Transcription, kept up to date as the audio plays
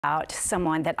About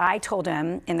someone that I told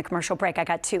him in the commercial break I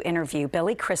got to interview,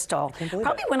 Billy Crystal,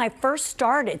 probably when I first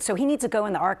started, so he needs to go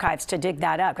in the archives to dig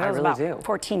that up. That was about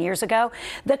 14 years ago.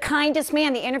 The kindest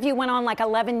man. The interview went on like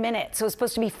 11 minutes. It was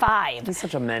supposed to be 5. He's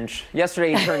such a mensch.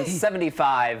 Yesterday he turned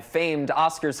 75, famed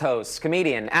Oscars host,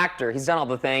 comedian, actor. He's done all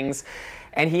the things.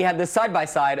 And he had this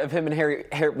side-by-side of him and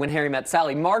When Harry Met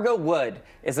Sally. Margot Wood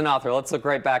is an author. Let's look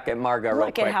right back at Margot real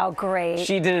quick. Look at how great.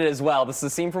 She did it as well. This is a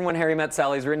scene from When Harry Met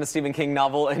Sally. He's written a Stephen King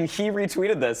novel, and he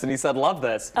retweeted this, and he said, love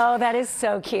this. Oh, that is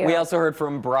so cute. We also heard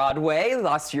from Broadway.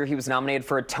 Last year, he was nominated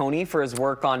for a Tony for his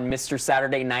work on Mr.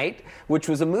 Saturday Night, which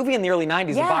was a movie in the early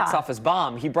 90s, a box office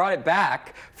bomb. He brought it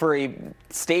back for a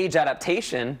stage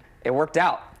adaptation. It worked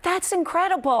out. That's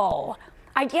incredible.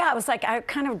 I was like, I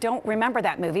kind of don't remember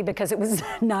that movie because it was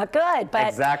not good, but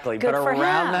exactly. Good but for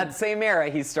around him. that same era,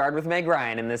 he starred with Meg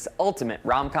Ryan in this ultimate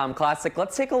rom-com classic.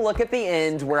 Let's take a look at the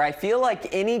end, where I feel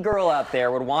like any girl out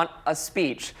there would want a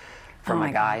speech from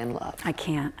a guy in love. I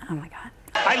can't. Oh my God.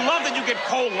 I love that you get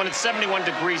cold when it's 71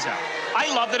 degrees out.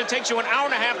 I love that it takes you an hour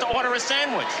and a half to order a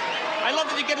sandwich. I love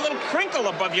that you get a little crinkle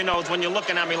above your nose when you're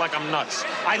looking at me like I'm nuts.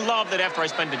 I love that after I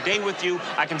spend a day with you,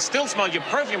 I can still smell your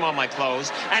perfume on my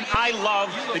clothes. And I love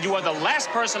that you are the last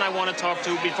person I want to talk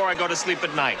to before I go to sleep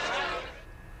at night.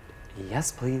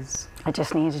 Yes, please. I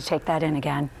just needed to take that in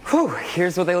again. Whew,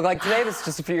 here's what they look like today. This is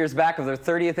just a few years back of their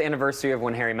 30th anniversary of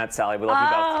When Harry Met Sally. We love you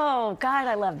both. Oh, God,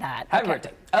 I love that. Happy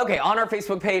birthday. Okay, on our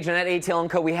Facebook page and at ATL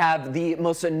 & Co, we have the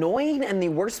most annoying and the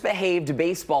worst behaved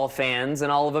baseball fans in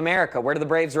all of America. Where do the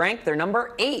Braves rank? They're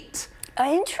number 8.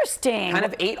 Interesting. Kind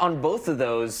of 8 on both of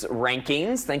those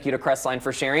rankings. Thank you to Crestline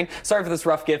for sharing. Sorry for this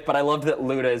rough gift, but I loved that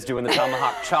Luda is doing the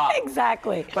tomahawk chop.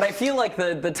 Exactly. But I feel like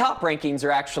the top rankings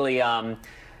are actually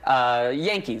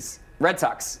Yankees, Red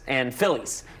Sox, and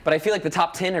Phillies. But I feel like the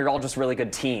top 10 are all just really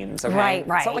good teams. Okay? Right.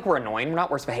 It's not like we're annoying. We're not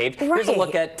worst behaved. Right. Here's a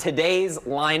look at today's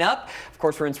lineup. Of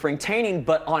course, we're in spring training,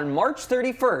 but on March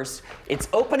 31st, it's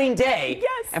opening day.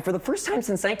 Yes. And for the first time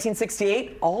since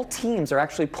 1968, all teams are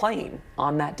actually playing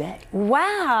on that day.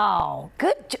 Wow.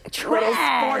 Good Trent. Little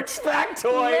sports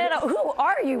factoid. Who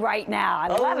are you right now? I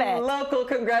love it. Local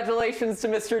congratulations to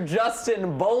Mr.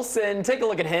 Justin Bolson. Take a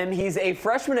look at him. He's a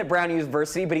freshman at Brown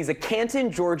University, but he's a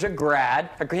Canton, Georgia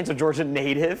grad, a Canton, Georgia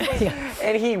native. Yeah.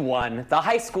 And he won the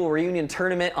high school reunion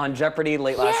tournament on Jeopardy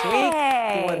late last week.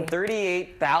 He won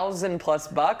 $38,000 plus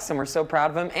bucks, and we're so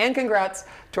proud of him. And congrats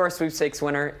to our sweepstakes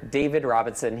winner, David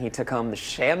Robinson. He took home the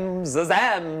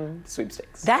Sham-Zazam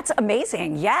sweepstakes. That's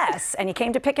amazing, yes. And he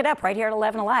came to pick it up right here at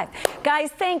 11 Alive. Guys,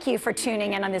 thank you for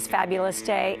tuning in on this fabulous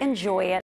day. Enjoy it.